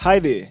Hi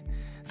there.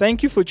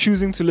 Thank you for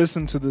choosing to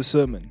listen to this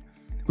sermon.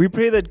 We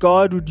pray that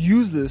God would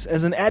use this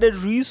as an added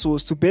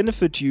resource to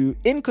benefit you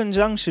in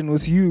conjunction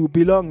with you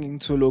belonging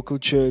to a local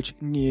church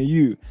near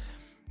you.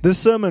 This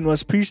sermon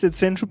was preached at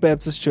Central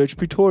Baptist Church,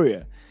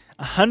 Pretoria.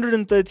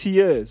 130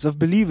 years of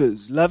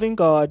believers loving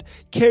God,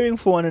 caring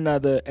for one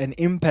another, and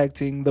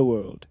impacting the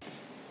world.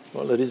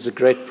 Well, it is a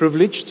great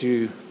privilege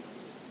to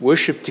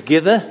worship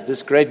together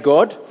this great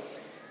God.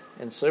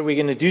 And so we're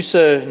going to do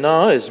so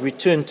now as we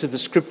turn to the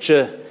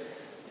scripture,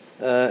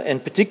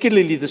 and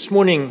particularly this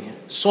morning,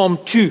 Psalm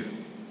 2.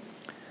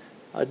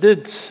 I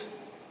did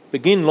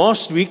begin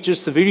last week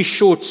just a very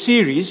short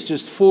series,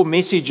 just 4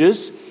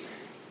 messages,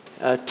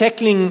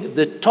 tackling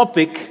the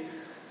topic,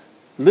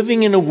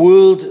 living in a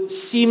world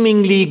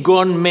seemingly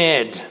gone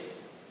mad.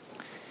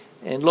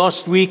 And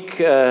last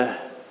week,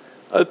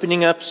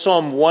 opening up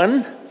Psalm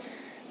 1,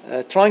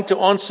 trying to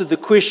answer the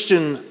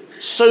question,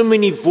 so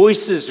many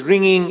voices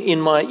ringing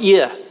in my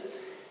ear,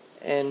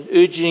 and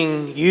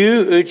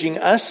urging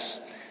us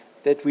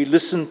that we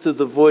listen to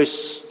the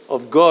voice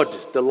of God,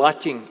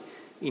 delighting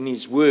in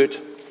His Word.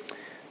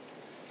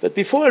 But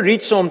before I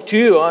read Psalm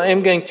 2, I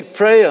am going to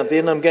pray, and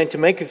then I'm going to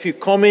make a few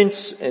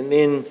comments, and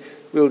then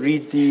we'll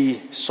read the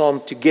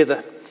Psalm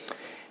together.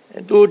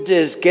 And Lord,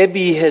 as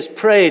Gabby has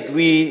prayed,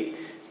 we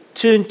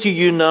turn to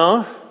You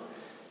now,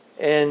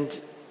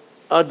 and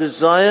our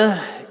desire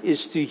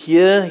is to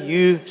hear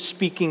You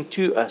speaking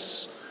to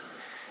us.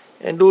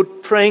 And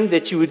Lord, praying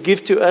that You would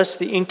give to us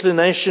the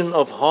inclination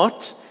of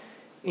heart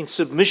in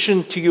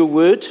submission to Your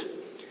Word.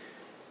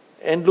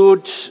 And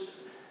Lord,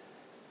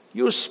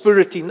 Your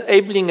Spirit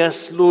enabling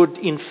us, Lord,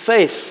 in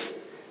faith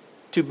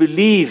to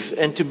believe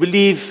and to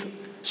believe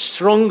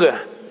stronger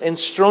and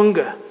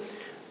stronger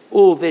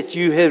all that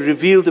You have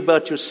revealed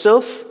about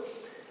Yourself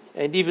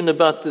and even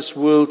about this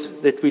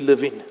world that we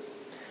live in.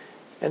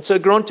 And so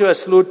grant to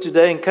us, Lord,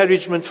 today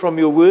encouragement from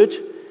Your Word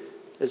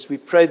as we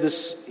pray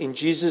this in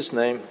Jesus'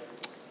 name.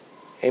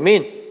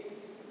 Amen.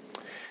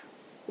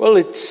 Well,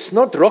 it's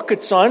not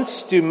rocket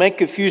science to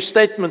make a few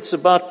statements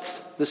about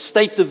the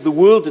state of the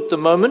world at the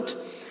moment.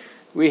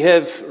 We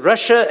have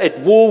Russia at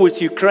war with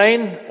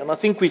Ukraine, and I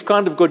think we've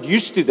kind of got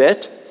used to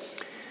that.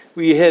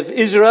 We have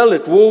Israel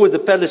at war with the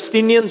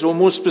Palestinians, or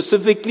more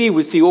specifically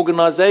with the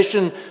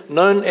organization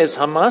known as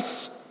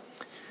Hamas.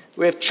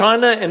 We have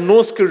China and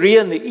North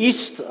Korea in the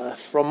east,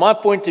 from my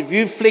point of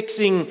view,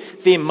 flexing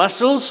their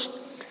muscles.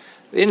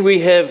 Then we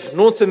have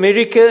North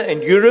America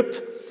and Europe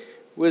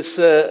with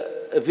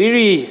a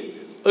very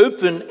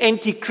open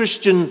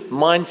anti-Christian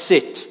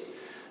mindset.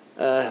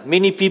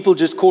 Many people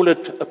just call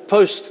it a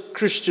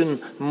post-Christian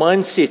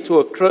mindset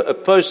or a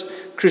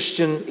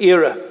post-Christian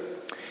era.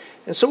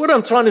 And so what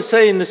I'm trying to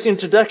say in this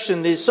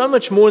introduction, there's so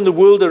much more in the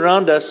world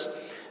around us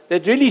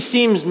that really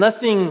seems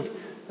nothing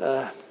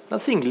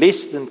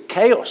less than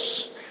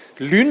chaos,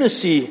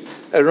 lunacy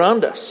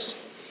around us.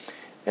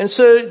 And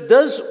so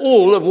does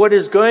all of what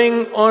is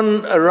going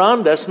on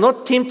around us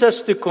not tempt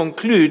us to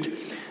conclude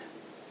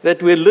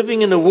that we're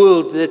living in a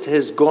world that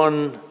has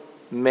gone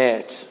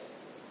mad?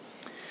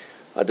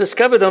 I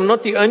discovered I'm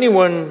not the only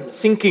one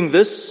thinking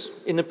this.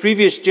 In a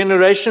previous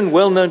generation,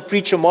 well-known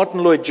preacher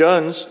Martin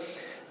Lloyd-Jones,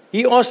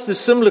 he asked a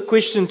similar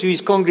question to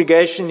his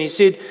congregation. He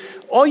said,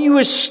 "Are you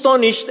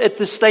astonished at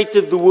the state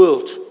of the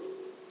world?"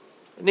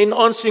 And then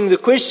answering the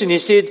question, he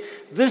said,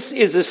 "This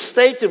is a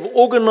state of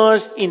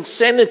organized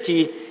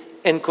insanity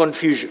and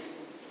confusion."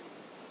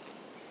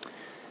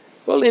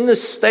 Well, in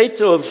this state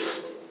of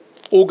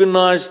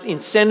organized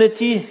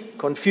insanity,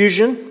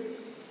 confusion,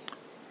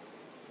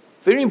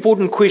 very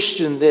important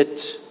question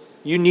that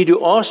you need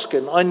to ask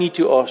and I need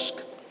to ask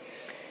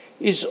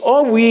is,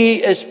 are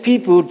we as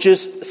people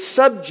just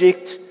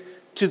subject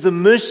to the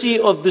mercy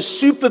of the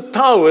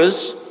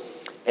superpowers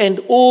and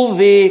all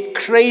their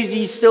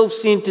crazy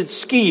self-centered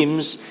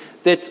schemes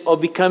that are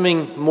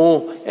becoming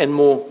more and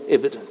more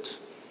evident?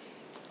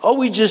 Are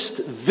we just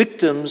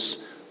victims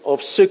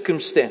of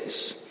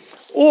circumstance?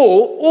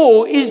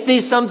 Or is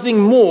there something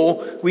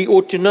more we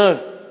ought to know?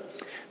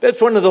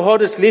 Perhaps one of the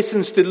hardest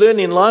lessons to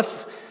learn in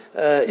life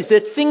is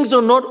that things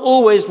are not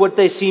always what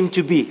they seem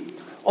to be.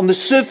 On the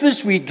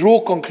surface, we draw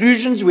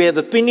conclusions, we have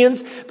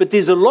opinions, but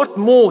there's a lot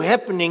more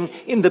happening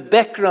in the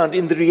background,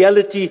 in the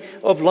reality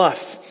of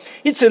life.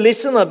 It's a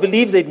lesson, I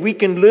believe, that we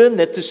can learn,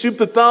 that the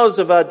superpowers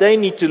of our day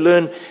need to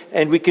learn,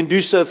 and we can do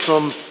so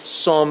from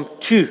Psalm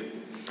 2.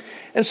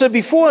 And so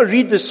before I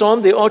read the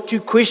psalm, there are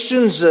 2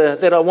 questions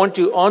that I want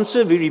to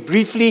answer very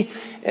briefly,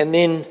 and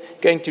then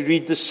going to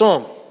read the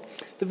psalm.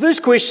 The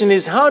first question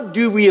is, how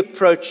do we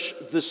approach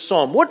the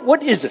psalm?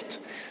 What is it?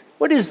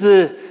 What is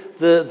the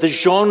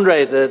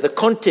genre, the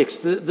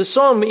context? The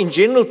psalm in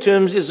general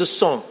terms is a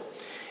song.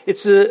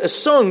 It's a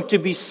song to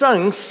be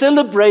sung,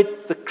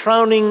 celebrate the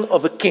crowning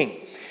of a king.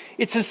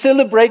 It's a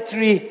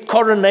celebratory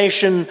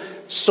coronation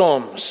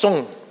song.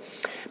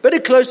 But a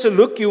closer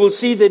look, you will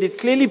see that it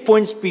clearly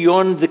points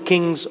beyond the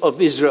kings of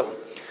Israel.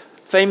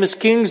 famous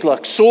kings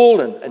like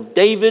Saul and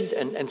David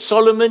and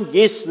Solomon.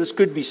 Yes, this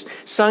could be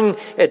sung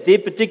at their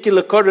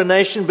particular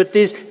coronation, but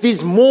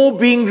there's more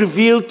being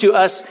revealed to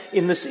us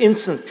in this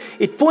instant.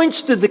 It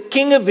points to the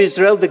King of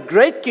Israel, the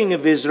great King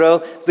of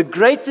Israel, the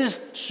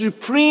greatest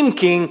supreme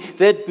King,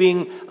 that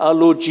being our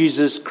Lord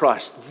Jesus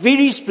Christ.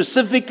 Very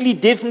specifically,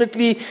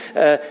 definitely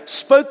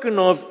spoken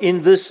of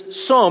in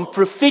this psalm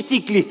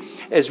prophetically,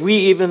 as we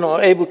even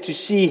are able to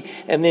see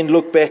and then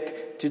look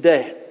back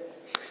today.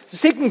 The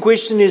second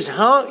question is,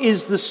 how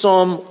is the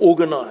psalm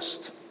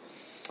organized?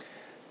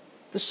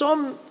 The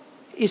psalm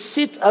is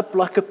set up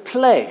like a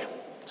play.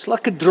 It's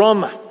like a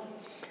drama.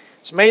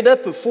 It's made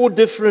up of 4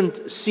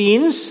 different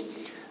scenes.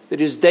 There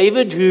is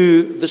David,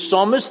 who the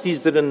psalmist,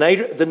 he's the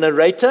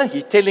narrator.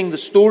 He's telling the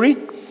story.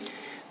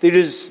 There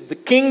is the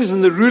kings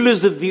and the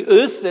rulers of the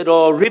earth that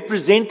are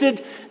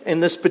represented in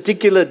this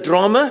particular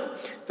drama.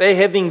 They're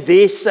having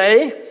their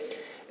say.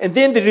 And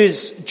then there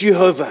is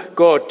Jehovah,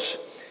 God.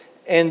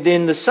 And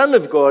then the Son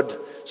of God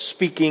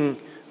speaking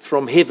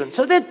from heaven.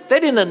 So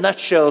that in a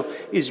nutshell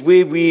is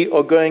where we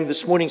are going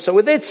this morning. So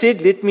with that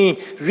said, let me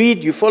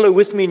read. You follow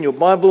with me in your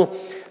Bible,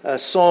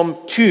 Psalm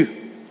 2.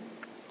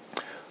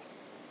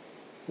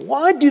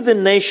 Why do the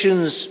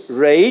nations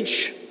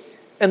rage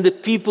and the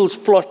peoples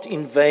plot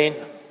in vain?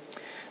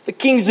 The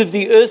kings of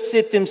the earth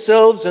set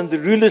themselves, and the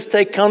rulers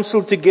take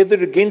counsel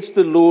together against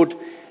the Lord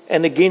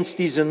and against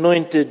his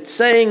anointed,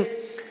 saying,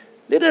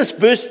 let us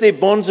burst their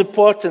bonds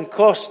apart and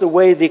cast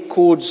away their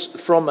cords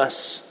from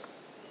us.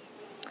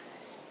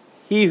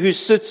 He who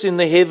sits in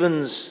the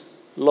heavens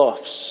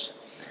laughs.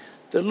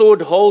 The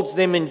Lord holds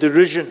them in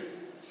derision.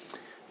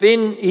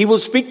 Then he will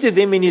speak to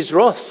them in his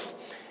wrath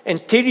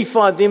and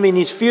terrify them in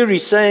his fury,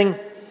 saying,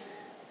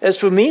 as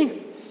for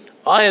me,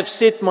 I have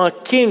set my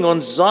king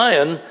on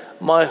Zion,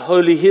 my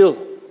holy hill.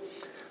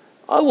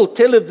 I will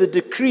tell of the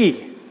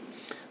decree.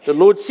 The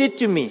Lord said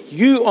to me,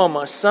 you are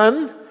my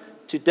son.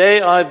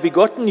 Today I have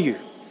begotten you.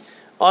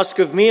 Ask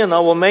of me, and I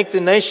will make the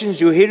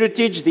nations your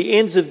heritage, the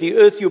ends of the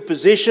earth your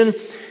possession.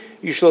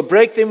 You shall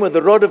break them with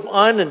a rod of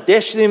iron and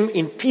dash them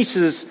in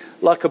pieces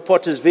like a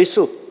potter's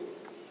vessel.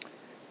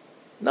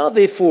 Now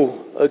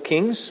therefore, O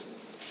kings,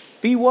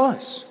 be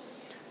wise.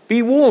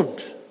 Be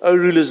warned, O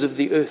rulers of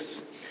the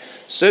earth.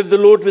 Serve the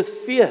Lord with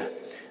fear.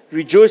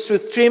 Rejoice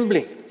with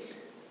trembling.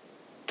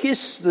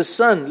 Kiss the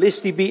Son,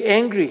 lest he be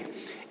angry,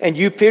 and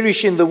you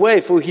perish in the way,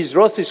 for his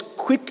wrath is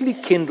quickly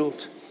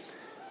kindled.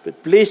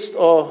 But blessed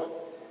are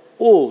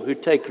all who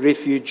take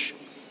refuge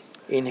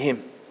in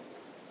him.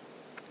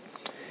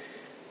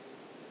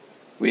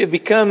 We have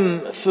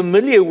become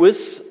familiar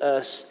with,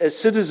 as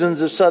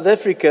citizens of South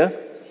Africa,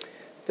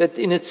 that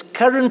in its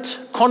current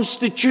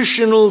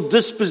constitutional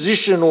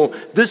disposition or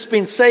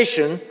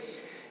dispensation,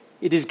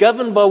 it is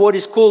governed by what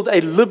is called a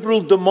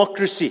liberal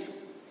democracy.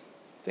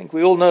 I think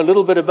we all know a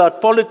little bit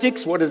about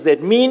politics. What does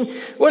that mean?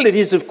 Well, it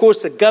is, of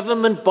course, a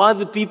government by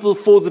the people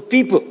for the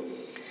people.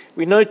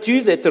 We know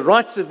too that the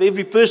rights of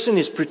every person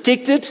is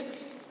protected,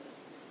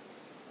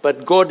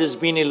 but God has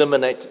been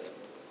eliminated.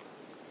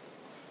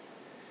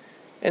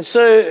 And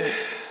so I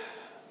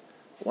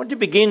want to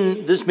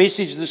begin this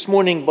message this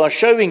morning by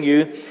showing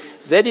you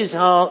that is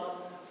how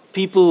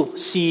people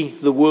see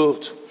the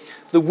world.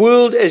 The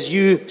world as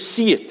you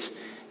see it,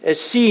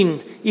 as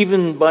seen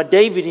even by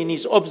David in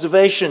his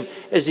observation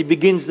as he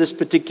begins this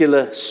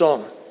particular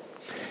psalm.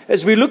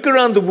 As we look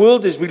around the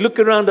world, as we look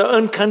around our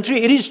own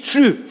country, it is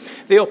true.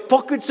 There are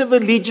pockets of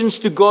allegiance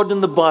to God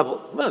in the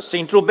Bible. Well,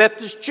 Central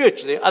Baptist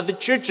Church, there are other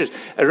churches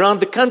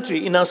around the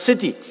country, in our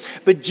city.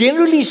 But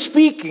generally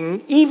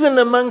speaking, even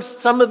amongst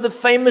some of the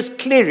famous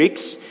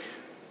clerics,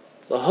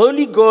 the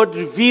Holy God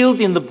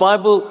revealed in the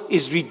Bible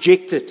is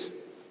rejected.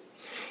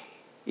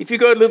 If you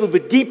go a little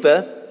bit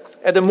deeper,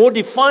 at a more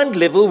defined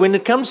level, when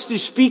it comes to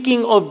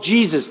speaking of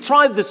Jesus,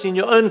 try this in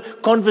your own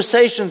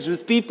conversations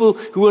with people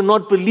who are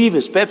not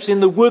believers, perhaps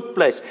in the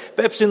workplace,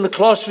 perhaps in the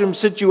classroom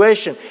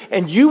situation,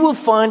 and you will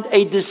find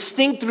a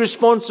distinct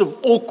response of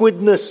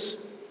awkwardness.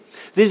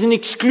 There's an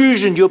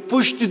exclusion. You're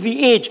pushed to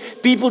the edge.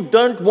 People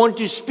don't want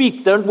to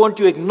speak, don't want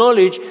to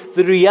acknowledge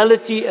the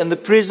reality and the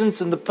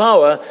presence and the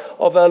power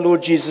of our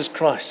Lord Jesus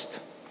Christ.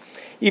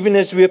 Even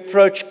as we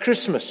approach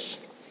Christmas,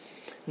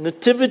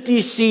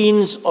 nativity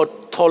scenes are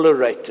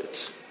tolerated,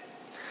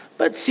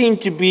 but seem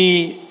to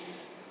be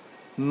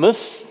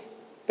myth,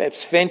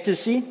 perhaps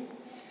fantasy.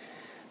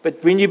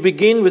 But when you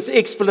begin with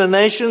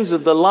explanations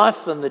of the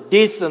life and the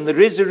death and the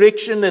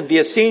resurrection and the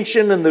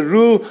ascension and the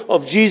rule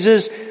of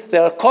Jesus, they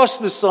are cast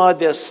aside,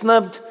 they are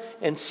snubbed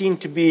and seen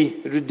to be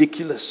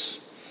ridiculous.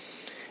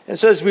 And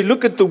so as we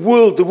look at the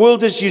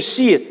world as you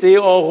see it, there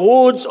are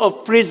hordes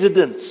of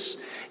presidents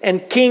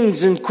and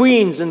kings and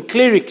queens and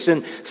clerics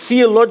and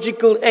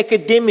theological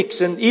academics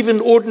and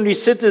even ordinary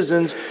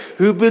citizens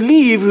who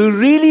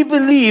really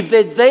believe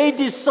that they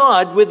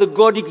decide whether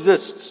God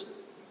exists.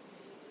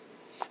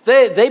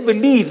 They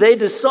believe, they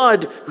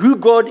decide who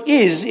God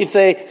is if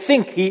they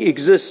think he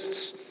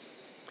exists.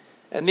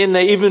 And then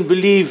they even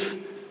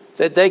believe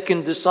that they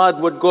can decide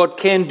what God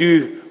can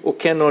do or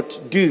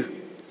cannot do.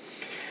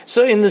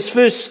 So in this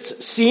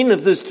first scene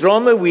of this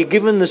drama, we're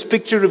given this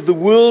picture of the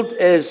world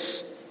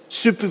as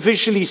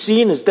superficially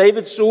seen, as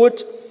David saw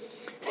it,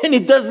 and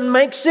it doesn't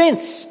make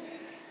sense.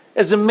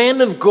 As a man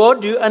of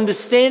God who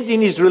understands in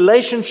his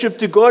relationship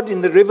to God,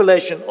 in the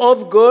revelation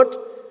of God,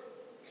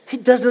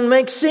 it doesn't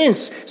make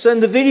sense. So in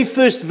the very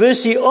first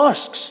verse he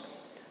asks,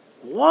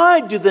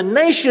 why do the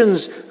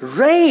nations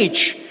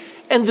rage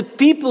and the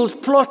peoples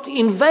plot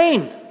in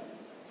vain?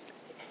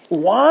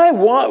 Why?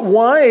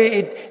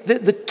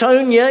 The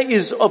tone here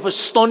is of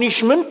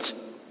astonishment,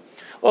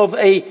 of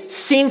a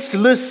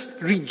senseless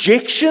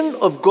rejection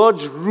of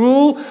God's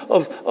rule,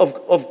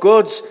 of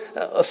God's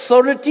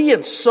authority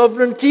and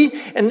sovereignty.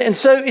 And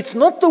so it's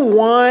not the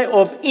why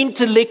of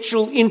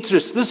intellectual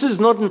interest. This is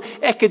not an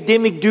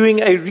academic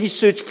doing a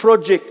research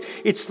project.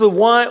 It's the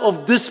why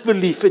of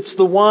disbelief. It's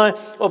the why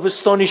of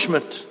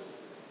astonishment.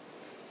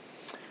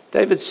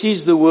 David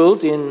sees the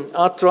world in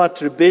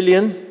outright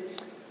rebellion,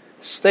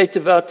 state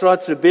of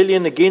outright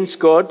rebellion against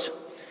God.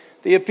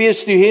 There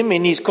appears to him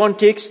in his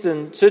context,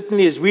 and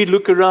certainly as we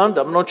look around,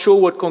 I'm not sure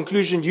what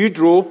conclusion you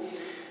draw,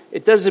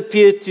 it does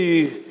appear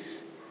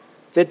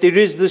that there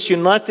is this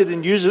united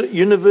and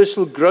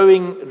universal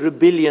growing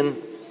rebellion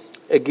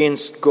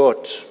against God.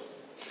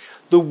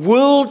 The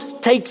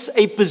world takes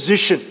a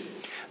position.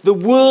 The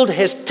world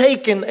has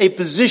taken a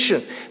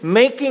position,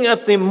 making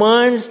up their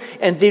minds,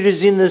 and there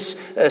is in this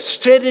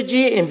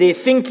strategy, in their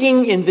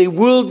thinking, in their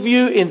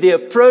worldview, in their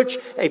approach,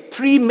 a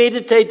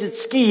premeditated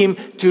scheme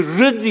to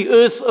rid the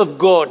earth of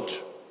God.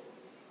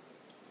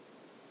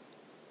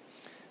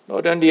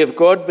 Not only of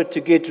God, but to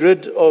get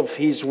rid of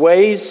his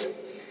ways,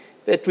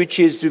 that which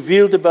he has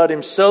revealed about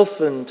himself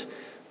and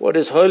what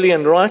is holy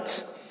and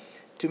right,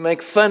 to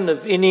make fun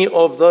of any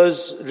of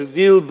those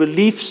revealed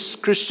beliefs,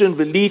 Christian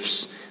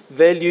beliefs,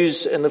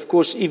 values, and of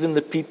course even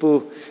the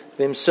people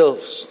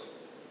themselves.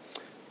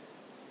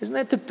 Isn't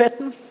that the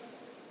pattern?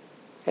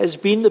 Has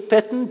been the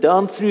pattern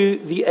down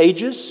through the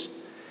ages?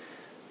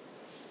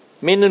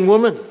 Men and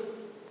women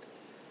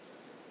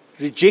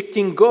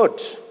rejecting God.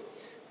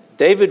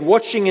 David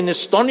watching in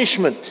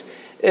astonishment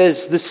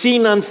as the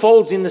scene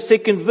unfolds in the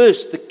second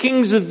verse. The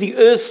kings of the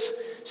earth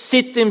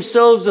set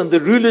themselves and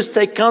the rulers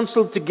take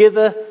counsel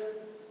together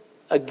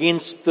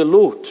against the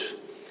Lord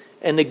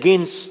and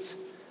against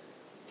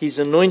His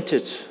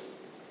anointed.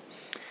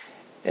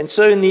 And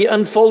so in the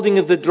unfolding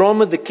of the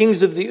drama, the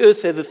kings of the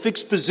earth have a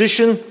fixed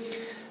position.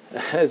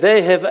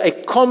 They have a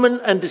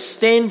common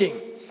understanding.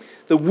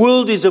 The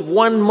world is of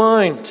one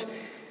mind.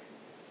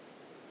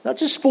 Now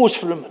just pause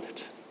for a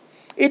minute.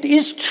 It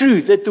is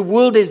true that the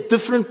world has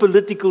different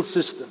political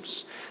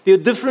systems. There are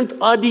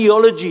different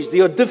ideologies.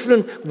 There are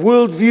different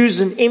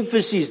worldviews and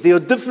emphases. There are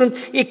different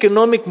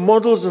economic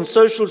models and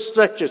social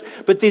structures.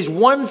 But there's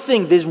one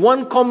thing, there's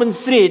one common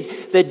thread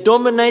that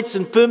dominates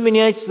and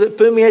permeates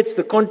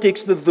the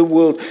context of the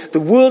world. The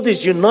world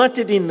is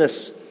united in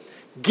this.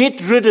 Get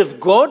rid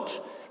of God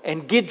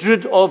and get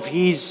rid of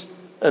His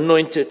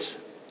anointed.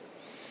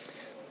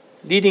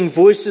 Leading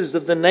voices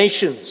of the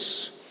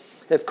nations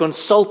have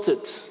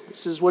consulted.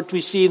 This is what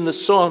we see in the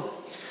psalm.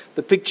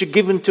 The picture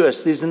given to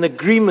us, there's an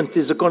agreement,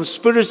 there's a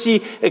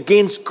conspiracy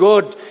against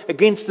God,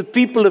 against the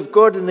people of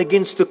God, and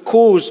against the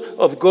cause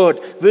of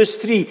God. Verse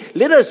 3,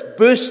 let us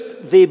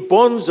burst their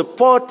bonds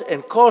apart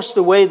and cast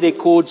away their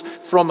cords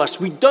from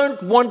us. We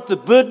don't want the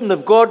burden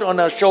of God on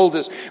our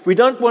shoulders. We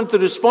don't want the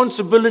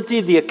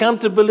responsibility, the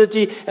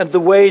accountability, and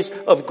the ways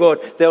of God.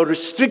 They are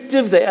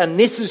restrictive, they are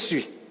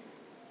necessary.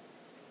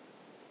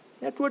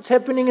 That's what's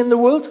happening in the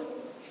world.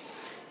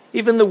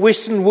 Even the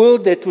Western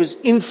world that was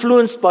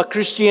influenced by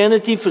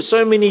Christianity for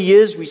so many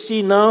years, we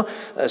see now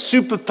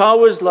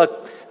superpowers like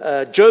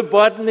Joe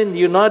Biden in the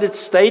United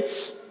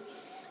States,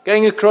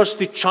 going across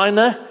to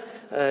China,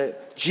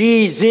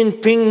 Xi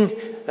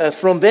Jinping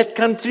from that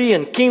country,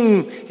 and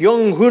Kim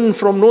Jong-un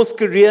from North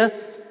Korea.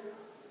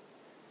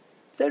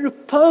 They're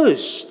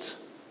opposed,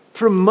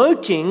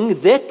 promoting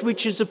that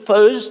which is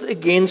opposed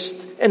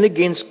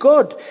against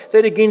God.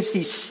 They're against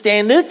His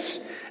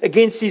standards,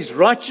 against His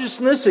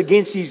righteousness,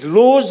 against His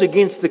laws,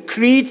 against the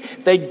creeds.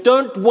 They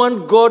don't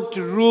want God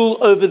to rule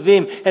over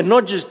them. And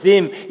not just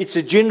them, it's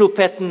a general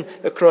pattern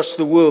across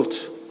the world.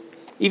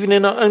 Even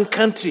in our own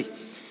country,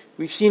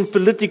 we've seen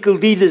political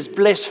leaders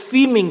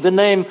blaspheming the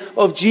name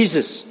of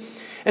Jesus.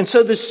 And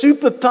so the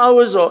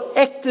superpowers are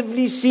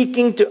actively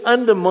seeking to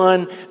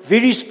undermine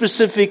very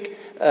specific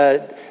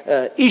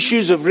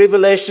issues of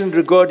revelation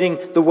regarding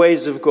the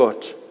ways of God.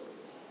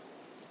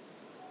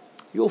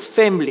 Your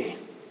family,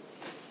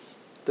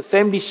 the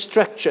family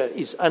structure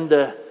is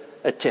under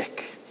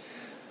attack.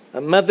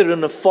 A mother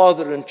and a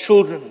father and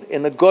children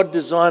in a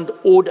God-designed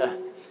order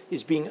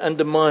is being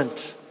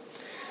undermined.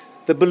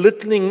 The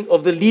belittling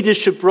of the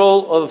leadership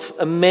role of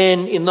a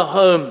man in the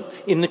home,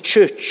 in the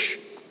church.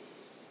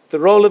 The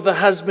role of a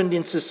husband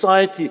in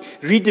society,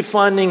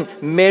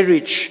 redefining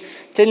marriage,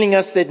 telling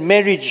us that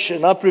marriage,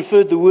 and I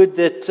prefer the word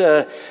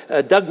that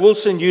Doug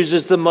Wilson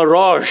uses, the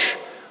mirage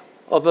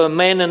of a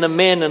man and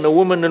a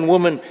woman and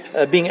woman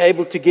being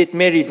able to get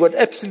married. What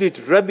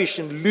absolute rubbish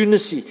and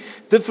lunacy.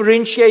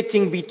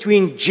 Differentiating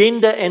between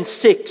gender and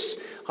sex.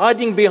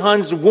 hiding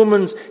behind a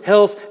woman's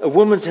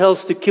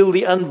health to kill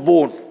the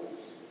unborn.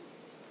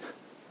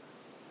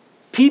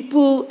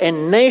 People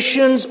and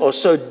nations are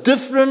so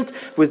different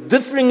with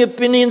differing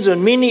opinions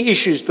on many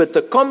issues, but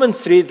the common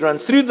thread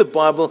runs through the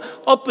Bible: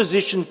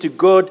 opposition to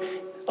God,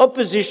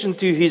 opposition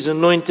to His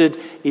anointed,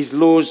 His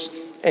laws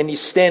and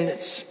His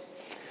standards.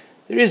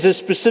 There is a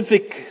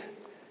specific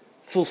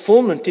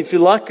fulfillment, if you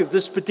like, of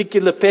this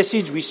particular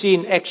passage we see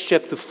in Acts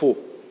chapter 4.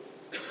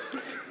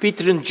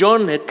 Peter and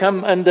John had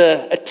come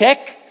under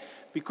attack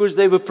because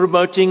they were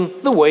promoting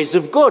the ways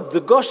of God,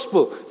 the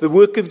gospel, the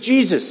work of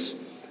Jesus,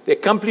 the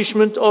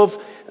accomplishment of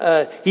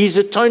His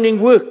atoning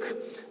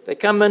work. They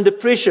come under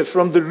pressure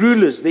from the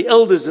rulers, the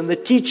elders, and the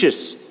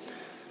teachers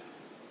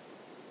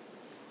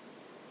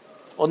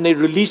on their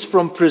release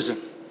from prison.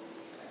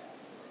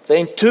 They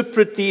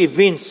interpret the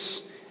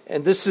events,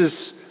 and this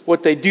is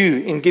what they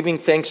do in giving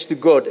thanks to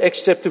God.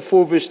 Acts chapter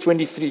 4, verse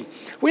 23.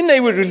 When they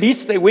were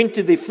released, they went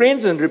to their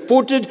friends and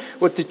reported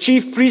what the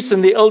chief priests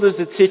and the elders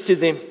had said to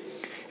them.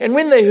 And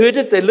when they heard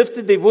it, they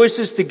lifted their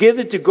voices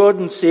together to God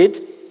and said,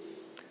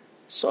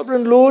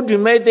 Sovereign Lord, who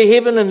made the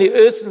heaven and the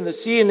earth and the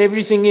sea and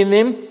everything in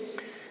them,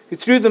 who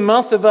through the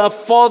mouth of our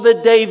father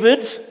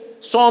David,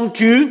 Psalm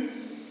 2,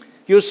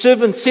 your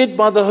servant said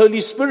by the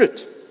Holy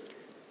Spirit,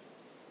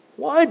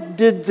 why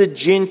did the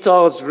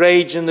Gentiles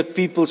rage and the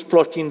peoples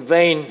plot in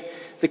vain?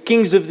 The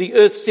kings of the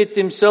earth set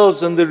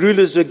themselves, and the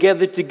rulers were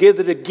gathered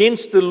together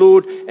against the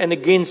Lord and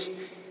against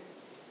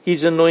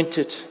His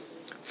anointed.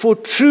 For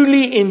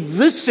truly in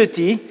this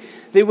city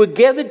they were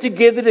gathered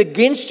together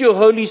against your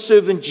holy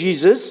servant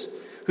Jesus,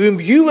 whom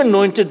you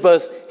anointed,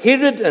 both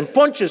Herod and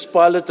Pontius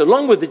Pilate,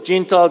 along with the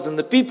Gentiles and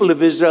the people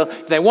of Israel.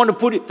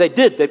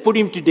 They put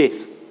Him to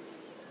death.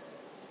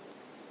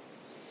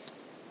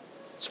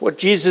 It's what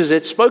Jesus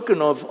had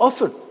spoken of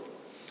often.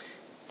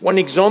 One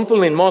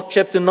example in Mark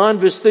chapter 9,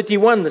 verse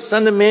 31, the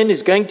Son of Man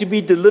is going to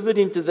be delivered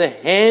into the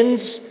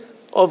hands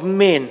of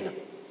men,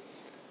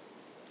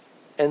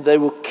 and they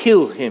will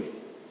kill Him.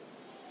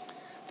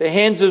 The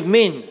hands of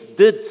men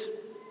did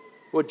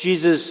what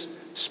Jesus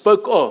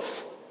spoke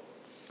of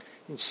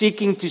in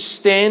seeking to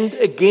stand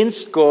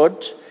against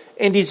God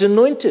and His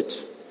anointed.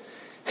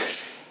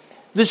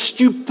 The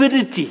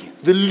stupidity,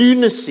 the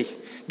lunacy.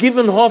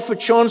 Given half a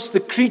chance, the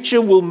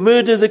creature will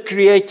murder the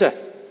Creator.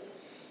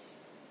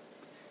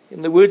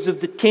 In the words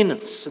of the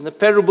tenants, in the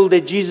parable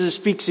that Jesus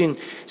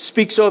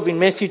speaks of in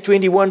Matthew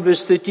 21,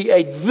 verse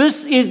 38,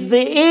 this is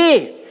the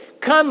heir.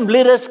 Come,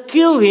 let us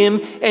kill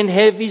him and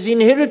have his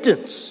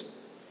inheritance.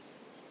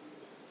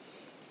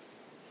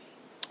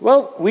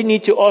 Well, we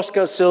need to ask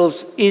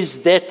ourselves,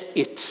 is that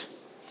it?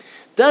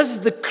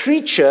 Does the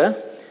creature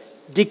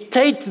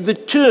dictate the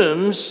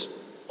terms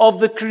of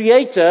the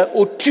Creator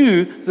or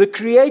to the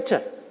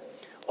Creator?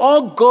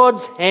 Are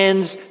God's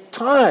hands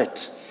tied?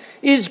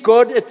 Is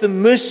God at the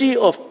mercy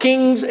of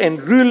kings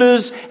and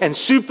rulers and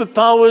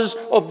superpowers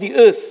of the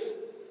earth?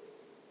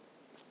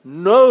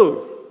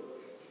 No.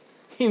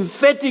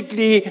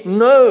 Emphatically,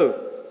 no.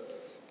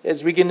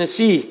 As we're going to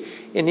see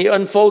in the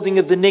unfolding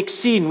of the next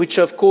scene, which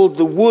I've called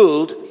the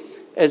world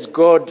as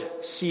God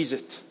sees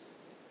it.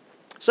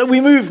 So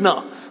we move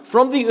now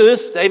from the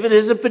earth. David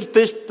has a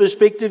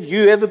perspective,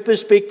 you have a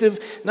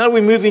perspective. Now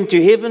we move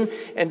into heaven,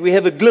 and we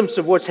have a glimpse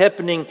of what's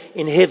happening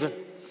in heaven.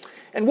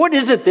 And what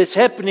is it that's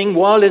happening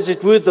while, as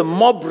it were, the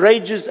mob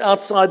rages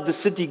outside the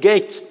city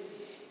gate?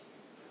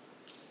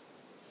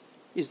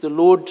 Is the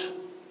Lord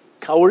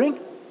cowering?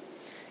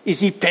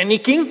 Is He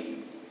panicking?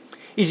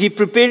 Is He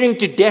preparing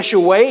to dash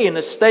away in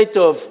a state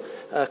of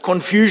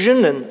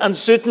confusion and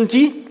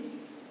uncertainty?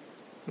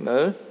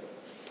 No.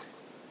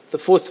 The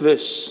fourth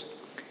verse.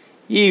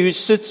 He who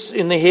sits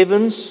in the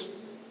heavens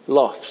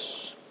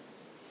laughs.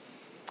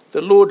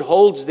 The Lord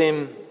holds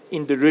them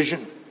in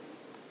derision.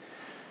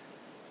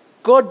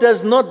 God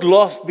does not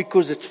laugh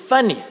because it's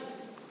funny.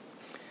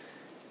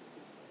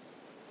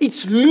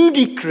 It's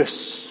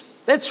ludicrous.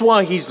 That's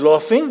why He's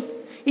laughing.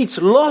 It's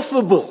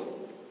laughable.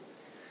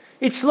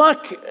 It's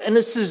like, and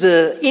this is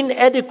an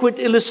inadequate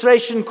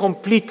illustration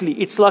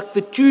completely, it's like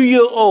the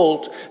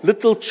 2-year-old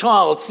little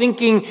child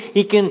thinking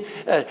he can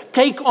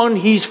take on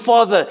his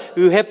father,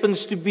 who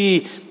happens to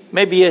be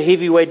maybe a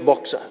heavyweight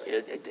boxer.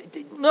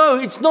 No,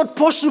 it's not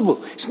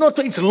possible.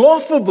 It's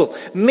laughable.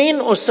 Men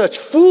are such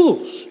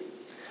fools.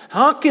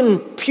 How can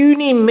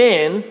puny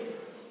man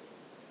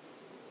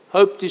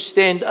hope to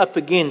stand up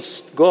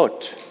against God?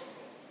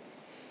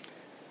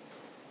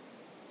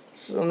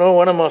 So,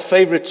 one of my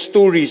favorite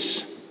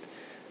stories,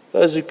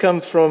 those who come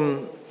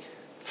from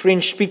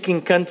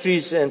French-speaking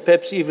countries and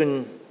perhaps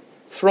even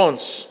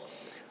France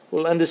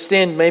will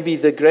understand maybe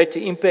the greater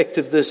impact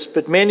of this.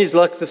 But man is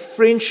like the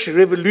French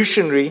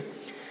revolutionary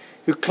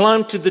who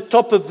climbed to the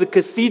top of the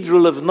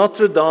cathedral of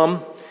Notre Dame,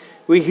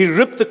 where he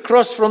ripped the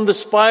cross from the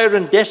spire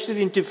and dashed it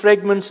into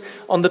fragments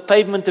on the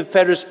pavement of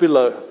Paris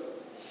below.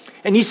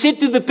 And he said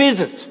to the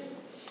peasant,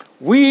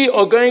 "We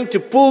are going to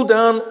pull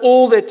down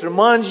all that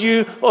reminds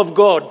you of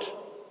God."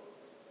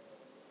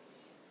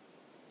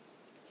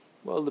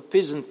 Well, the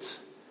peasant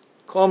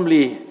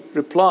calmly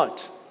replied,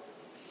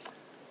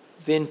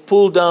 then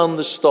pull down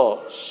the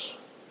stars.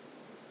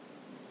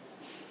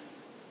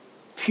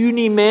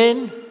 Puny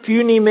man,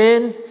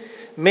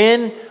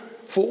 man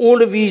for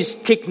all of his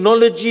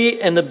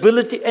technology and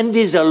ability. And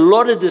there's a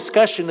lot of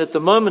discussion at the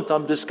moment,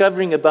 I'm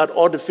discovering, about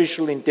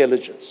artificial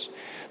intelligence.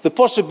 The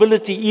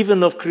possibility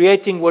even of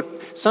creating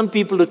what some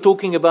people are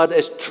talking about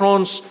as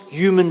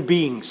transhuman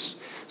beings.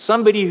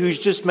 Somebody who's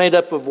just made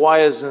up of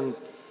wires and,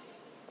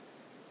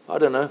 I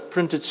don't know,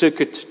 printed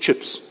circuit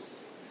chips.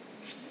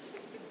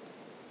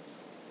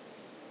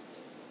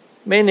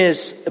 Man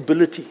has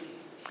ability.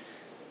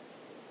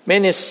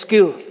 Man has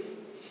skill.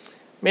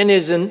 Man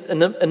has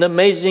an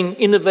amazing,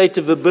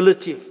 innovative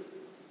ability.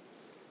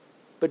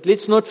 But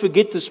let's not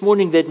forget this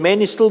morning that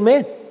man is still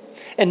man.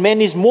 And man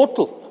is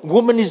mortal.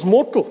 Woman is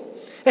mortal.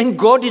 And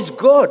God is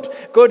God.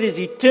 God is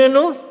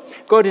eternal.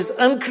 God is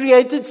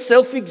uncreated,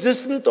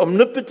 self-existent,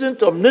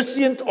 omnipotent,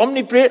 omniscient,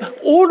 omnipresent.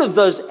 All of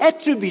those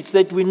attributes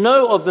that we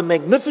know of the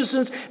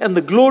magnificence and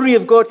the glory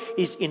of God.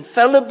 He's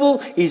infallible.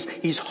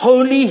 He's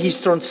holy. He's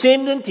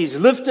transcendent. He's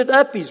lifted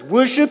up. He's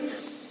worshipped.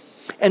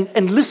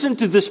 And listen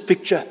to this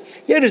picture.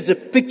 Here is a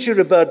picture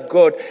about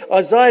God.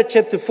 Isaiah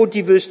chapter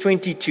 40 verse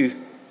 22.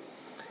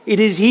 It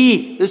is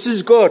He, this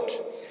is God,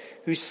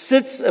 who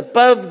sits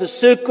above the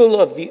circle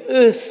of the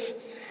earth,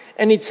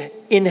 and its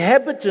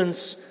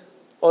inhabitants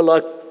are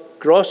like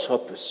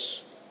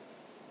grasshoppers.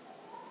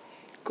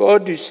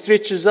 God who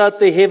stretches out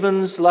the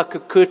heavens like a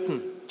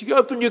curtain. Did you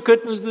open your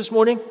curtains this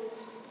morning?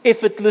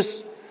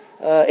 Effortless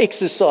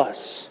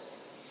exercise.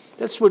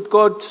 That's what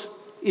God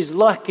is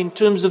like in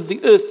terms of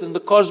the earth and the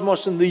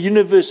cosmos and the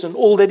universe and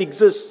all that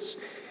exists.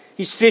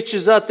 He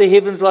stretches out the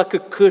heavens like a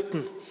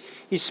curtain.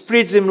 He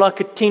spreads them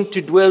like a tent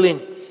to dwell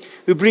in.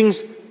 Who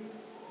brings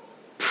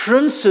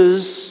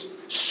princes,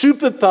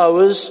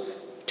 superpowers,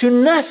 to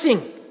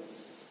nothing.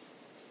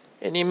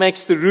 And He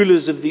makes the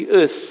rulers of the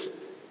earth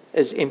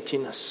as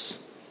emptiness.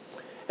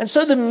 And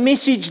so the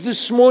message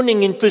this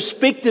morning in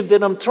perspective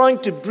that I'm trying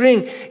to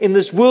bring in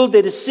this world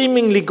that has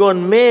seemingly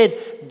gone mad,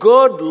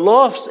 God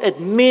laughs at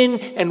men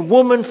and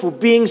women for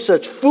being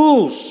such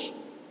fools.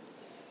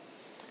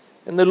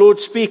 And the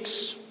Lord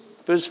speaks,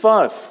 verse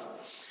 5.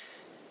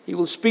 He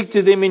will speak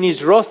to them in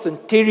His wrath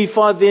and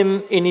terrify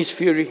them in His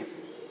fury.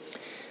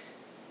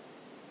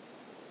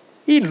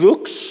 He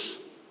looks,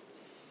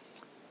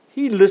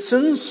 He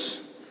listens.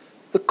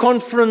 The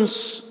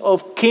conference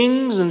of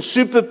kings and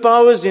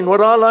superpowers in what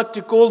I like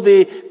to call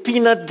their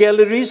peanut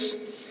galleries.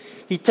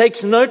 He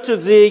takes note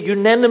of their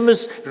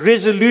unanimous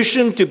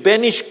resolution to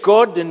banish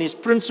God and His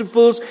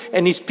principles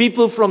and His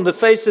people from the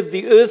face of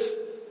the earth.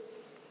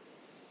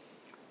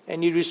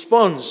 And He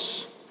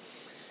responds.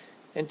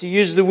 And to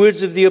use the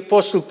words of the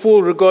Apostle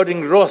Paul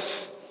regarding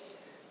wrath,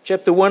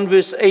 chapter 1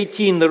 verse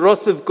 18, the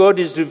wrath of God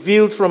is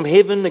revealed from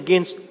heaven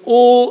against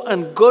all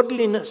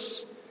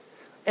ungodliness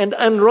and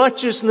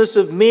unrighteousness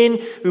of men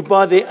who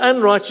by their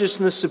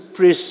unrighteousness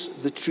suppress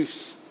the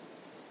truth.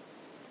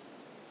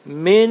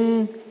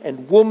 Men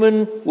and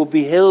women will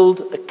be held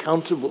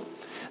accountable.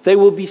 They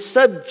will be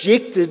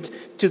subjected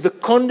to the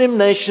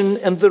condemnation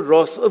and the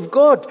wrath of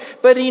God.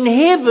 But in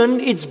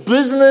heaven, it's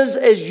business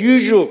as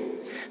usual.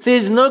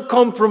 There's no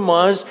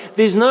compromise.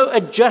 There's no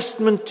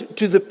adjustment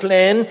to the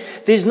plan.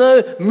 There's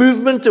no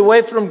movement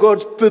away from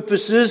God's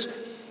purposes.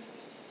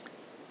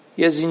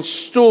 He has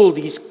installed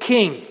His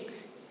king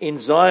in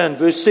Zion,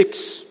 verse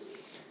 6.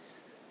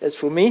 As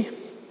for me,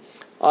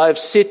 I have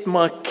set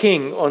my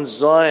king on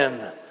Zion,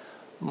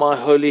 my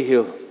holy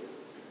hill.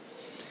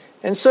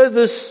 And so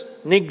this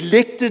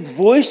neglected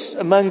voice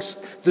amongst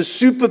the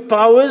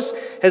superpowers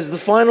has the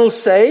final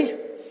say.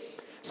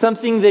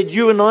 Something that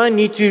you and I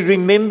need to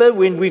remember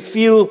when we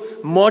feel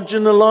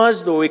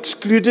marginalized or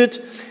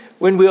excluded,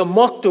 when we are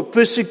mocked or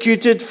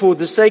persecuted for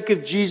the sake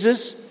of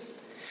Jesus,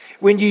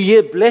 when you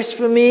hear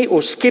blasphemy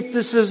or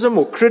skepticism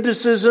or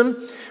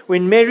criticism,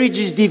 when marriage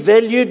is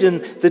devalued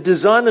and the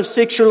design of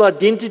sexual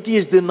identity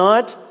is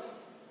denied,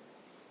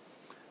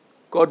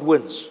 God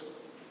wins.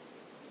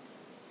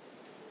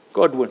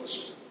 God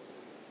wins.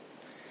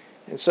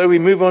 And so we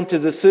move on to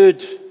the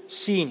third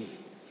scene.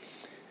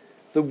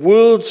 The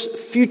world's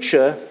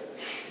future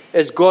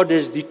as God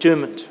has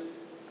determined.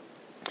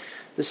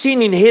 The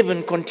scene in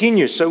heaven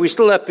continues. So we're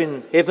still up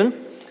in heaven.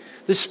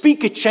 The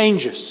speaker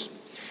changes.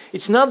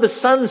 It's now the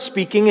Son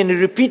speaking, and he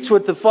repeats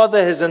what the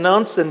Father has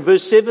announced in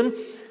verse 7.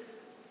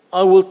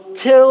 I will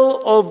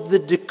tell of the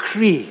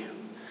decree.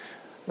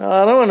 Now,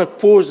 I don't want to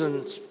pause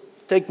and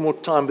take more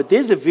time, but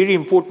there's a very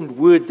important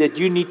word that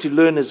you need to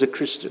learn as a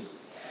Christian.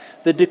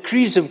 The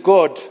decrees of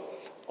God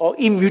are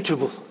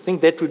immutable. I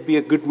think that would be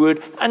a good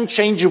word.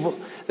 Unchangeable.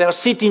 They are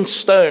set in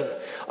stone.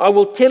 I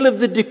will tell of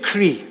the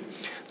decree.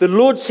 The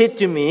Lord said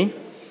to me,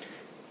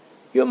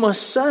 you're my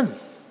son.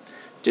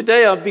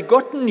 Today I've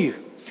begotten you.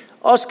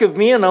 Ask of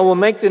me, and I will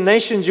make the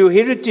nations your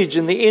heritage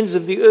and the ends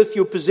of the earth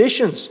your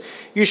possessions.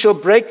 You shall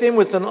break them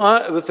with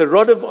a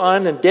rod of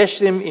iron and dash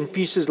them in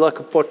pieces like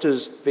a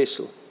potter's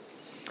vessel.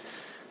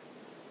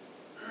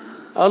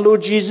 Our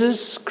Lord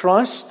Jesus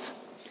Christ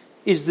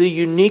is the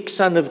unique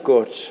Son of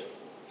God.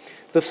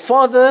 The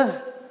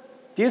Father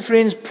Dear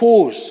friends,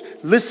 pause,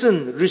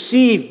 listen,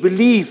 receive,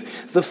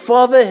 believe. The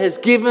Father has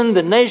given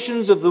the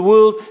nations of the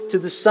world to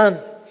the Son.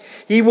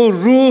 He will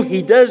rule,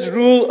 He does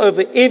rule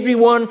over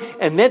everyone,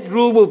 and that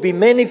rule will be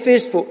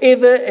manifest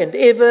forever and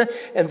ever.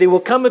 And there will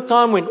come a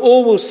time when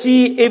all will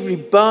see,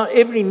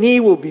 every knee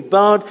will be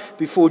bowed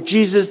before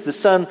Jesus, the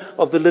Son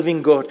of the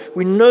living God.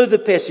 We know the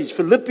passage,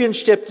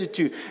 Philippians chapter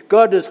 2.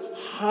 God has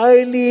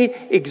highly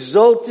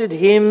exalted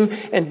Him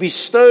and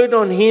bestowed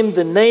on Him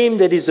the name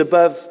that is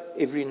above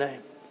every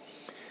name.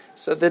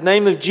 So the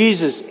name of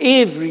Jesus,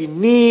 every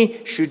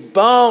knee should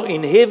bow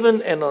in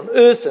heaven and on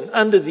earth and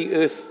under the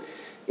earth.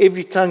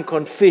 Every tongue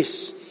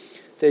confess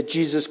that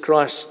Jesus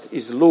Christ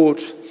is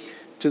Lord,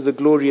 to the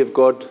glory of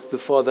God the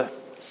Father.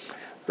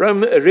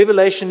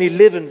 Revelation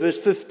 11 verse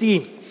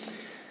 15.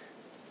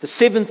 The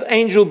seventh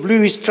angel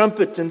blew his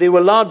trumpet, and there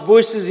were loud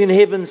voices in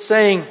heaven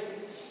saying,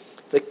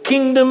 the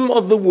kingdom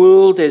of the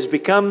world has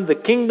become the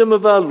kingdom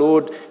of our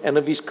Lord and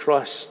of His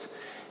Christ,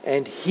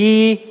 and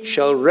He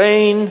shall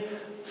reign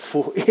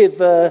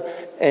forever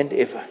and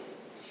ever.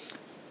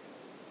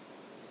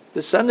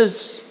 The Son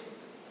is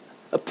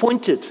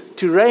appointed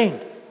to reign.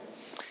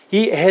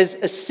 He has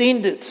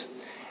ascended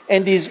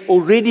and is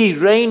already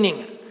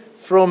reigning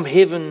from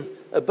heaven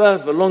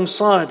above,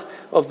 alongside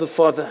of the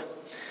Father.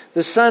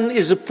 The Son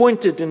is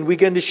appointed, and we're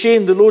going to share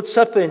in the Lord's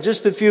Supper in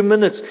just a few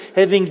minutes,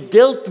 having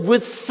dealt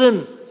with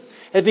sin,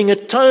 having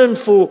atoned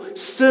for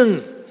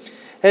sin,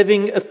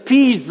 having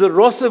appeased the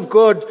wrath of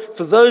God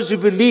for those who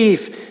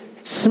believe,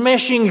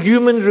 smashing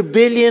human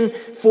rebellion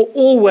for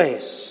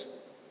always.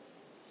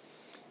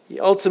 He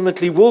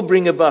ultimately will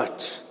bring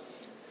about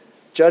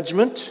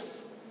judgment,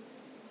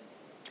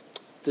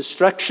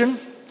 destruction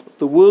of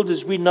the world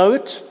as we know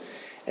it,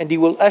 and He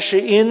will usher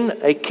in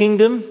a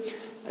kingdom,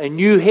 a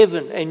new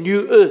heaven, a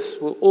new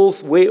earth,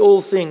 where all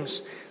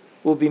things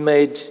will be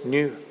made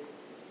new.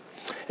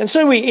 And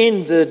so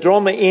the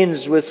drama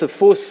ends with the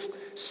fourth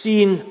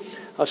scene.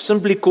 I've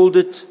simply called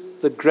it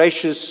the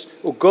gracious,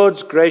 or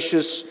God's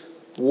gracious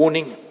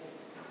warning.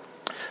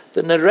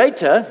 The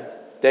narrator,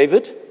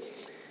 David,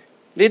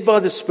 led by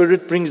the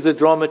Spirit, brings the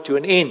drama to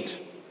an end.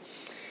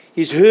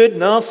 He's heard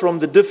now from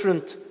the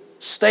different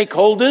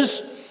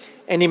stakeholders,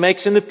 and he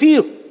makes an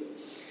appeal.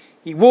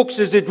 He walks,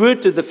 as it were,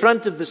 to the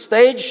front of the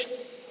stage,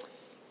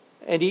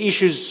 and he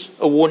issues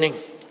a warning.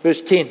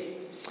 Verse 10.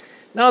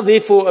 Now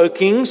therefore, O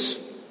kings,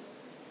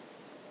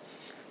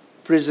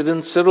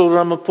 President Cyril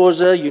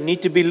Ramaphosa, you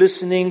need to be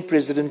listening.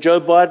 President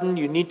Joe Biden,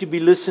 you need to be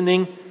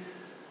listening.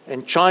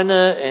 And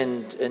China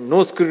and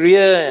North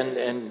Korea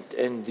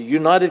and the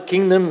United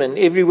Kingdom and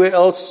everywhere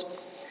else,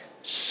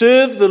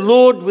 serve the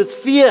Lord with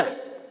fear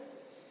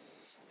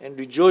and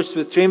rejoice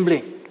with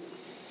trembling.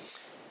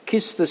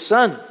 Kiss the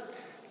Son,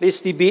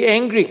 lest He be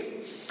angry,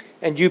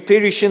 and you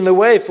perish in the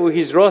way, for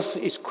His wrath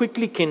is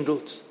quickly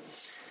kindled.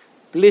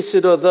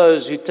 Blessed are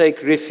those who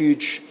take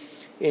refuge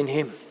in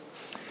Him.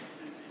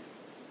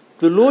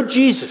 The Lord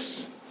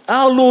Jesus,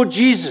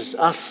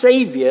 our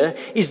Savior,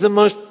 is the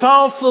most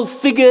powerful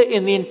figure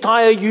in the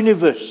entire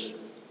universe.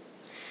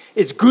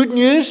 It's good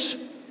news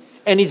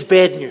and it's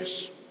bad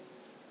news.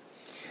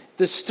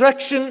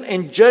 Destruction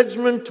and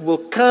judgment will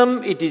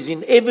come. It is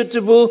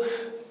inevitable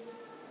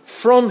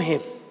from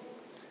Him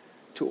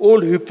to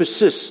all who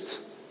persist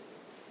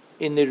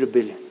in their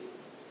rebellion.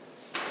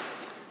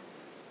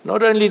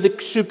 Not only the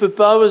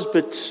superpowers,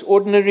 but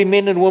ordinary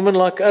men and women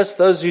like us,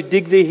 those who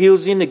dig their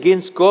heels in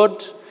against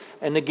God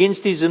and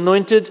against His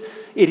anointed.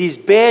 It is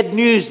bad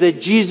news that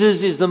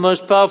Jesus is the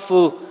most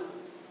powerful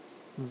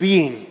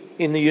being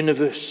in the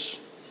universe.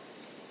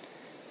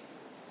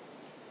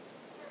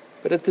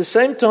 But at the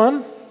same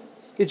time,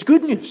 it's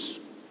good news.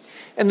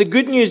 And the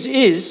good news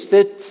is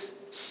that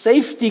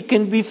safety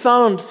can be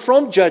found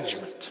from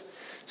judgment.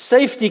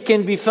 Safety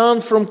can be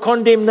found from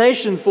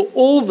condemnation for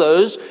all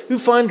those who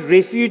find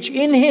refuge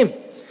in Him.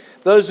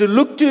 Those who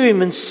look to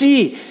Him and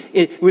see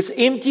with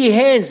empty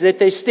hands that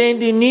they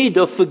stand in need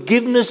of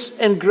forgiveness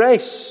and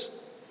grace.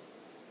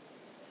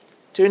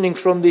 Turning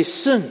from their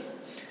sin,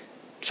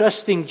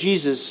 trusting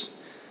Jesus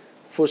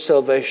for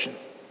salvation.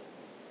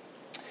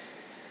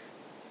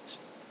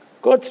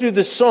 God, through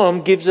the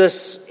psalm, gives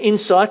us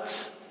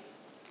insight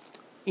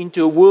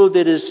into a world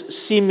that is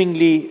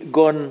seemingly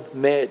gone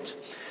mad.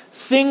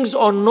 Things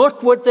are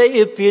not what they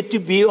appear to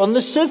be on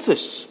the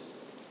surface.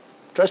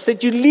 Trust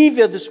that you leave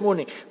here this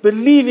morning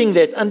believing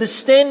that,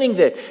 understanding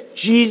that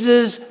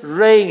Jesus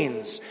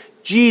reigns.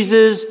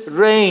 Jesus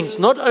reigns.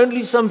 Not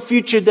only some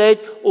future date,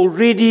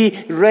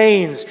 already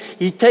reigns.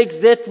 He takes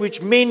that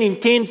which men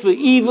intend for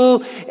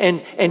evil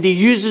and He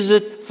uses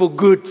it for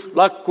good.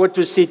 Like what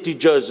was said to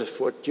Joseph.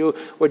 What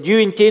you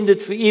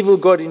intended for evil,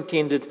 God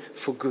intended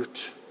for good.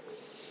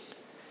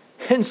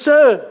 And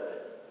so,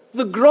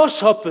 the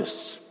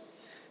grasshoppers,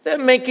 they're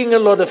making a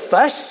lot of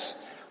fuss.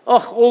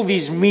 All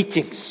these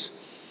meetings.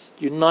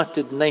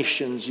 United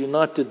Nations,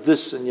 united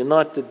this and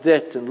united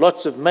that, and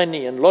lots of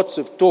money and lots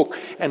of talk,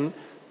 and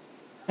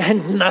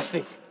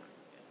nothing.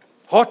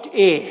 Hot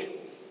air.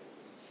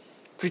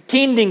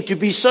 Pretending to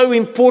be so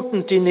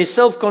important in their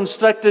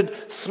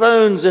self-constructed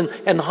thrones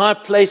and high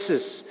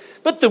places.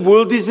 But the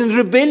world is in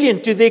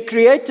rebellion to their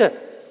Creator.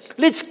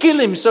 Let's kill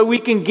him so we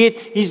can get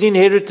his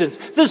inheritance.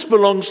 This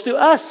belongs to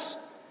us.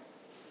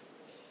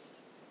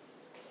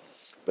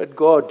 But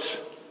God,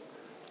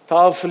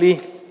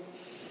 powerfully,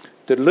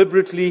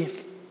 deliberately,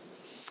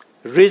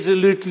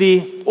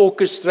 resolutely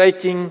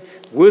orchestrating,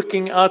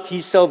 working out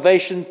his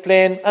salvation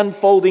plan,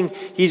 unfolding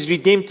his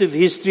redemptive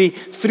history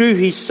through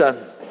his Son.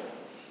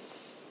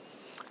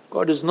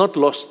 God has not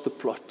lost the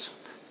plot.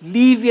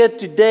 Leave here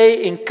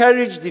today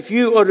encouraged. If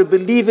you are a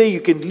believer,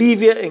 you can leave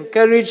here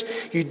encouraged.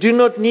 You do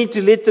not need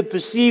to let the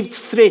perceived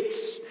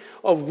threats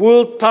of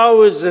world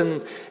powers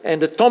and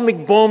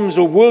atomic bombs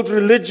or world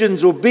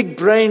religions or big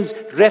brains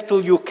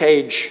rattle your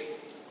cage.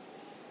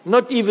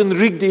 Not even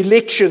rigged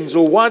elections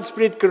or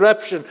widespread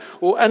corruption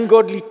or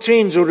ungodly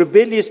trends or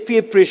rebellious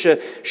peer pressure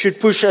should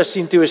push us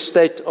into a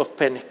state of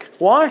panic.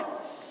 Why?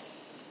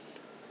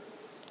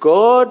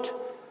 God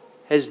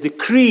has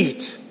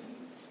decreed,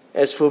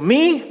 as for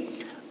me,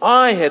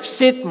 I have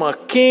set my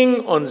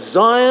king on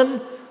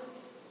Zion,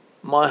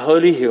 my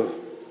holy hill.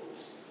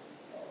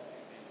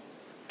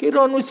 Get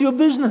on with your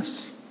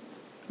business.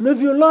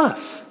 Live your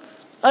life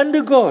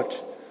under God,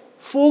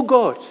 for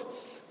God,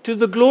 to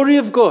the glory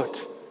of God.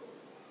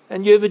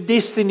 And you have a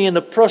destiny and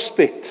a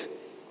prospect,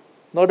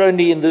 not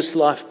only in this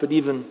life, but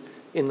even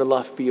in the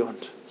life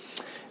beyond.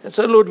 And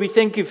so, Lord, we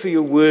thank you for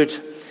your word.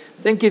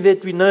 Thank you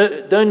that we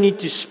don't need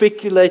to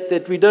speculate,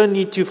 that we don't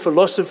need to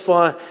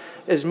philosophize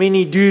as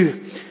many do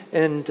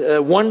and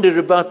wonder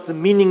about the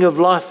meaning of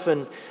life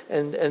and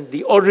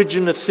the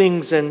origin of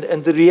things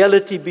and the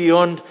reality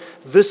beyond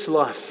this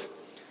life.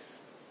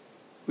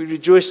 We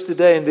rejoice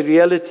today in the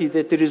reality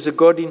that there is a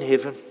God in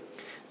heaven,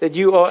 that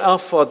you are our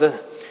Father,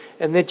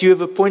 and that you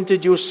have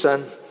appointed your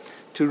Son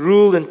to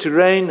rule and to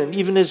reign. And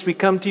even as we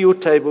come to your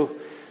table,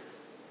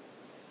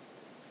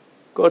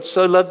 God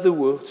so loved the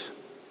world,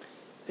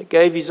 that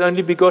gave his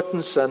only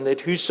begotten Son,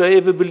 that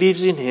whosoever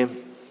believes in him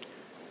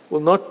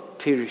will not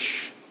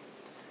perish,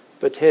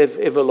 but have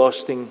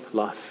everlasting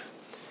life.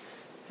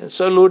 And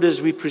so, Lord,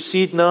 as we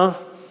proceed now,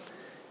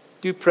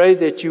 do pray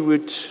that you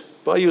would,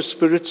 by your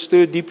Spirit,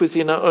 stir deep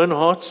within our own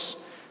hearts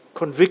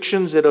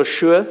convictions that are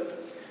sure,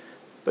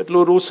 but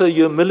Lord, also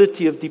your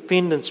humility of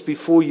dependence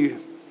before you.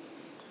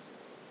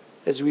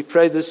 As we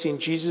pray this in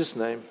Jesus'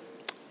 name,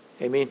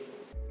 amen.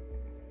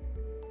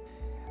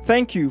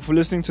 Thank you for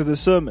listening to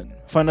this sermon.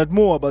 Find out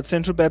more about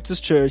Central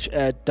Baptist Church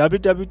at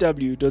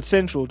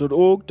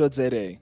www.central.org.za.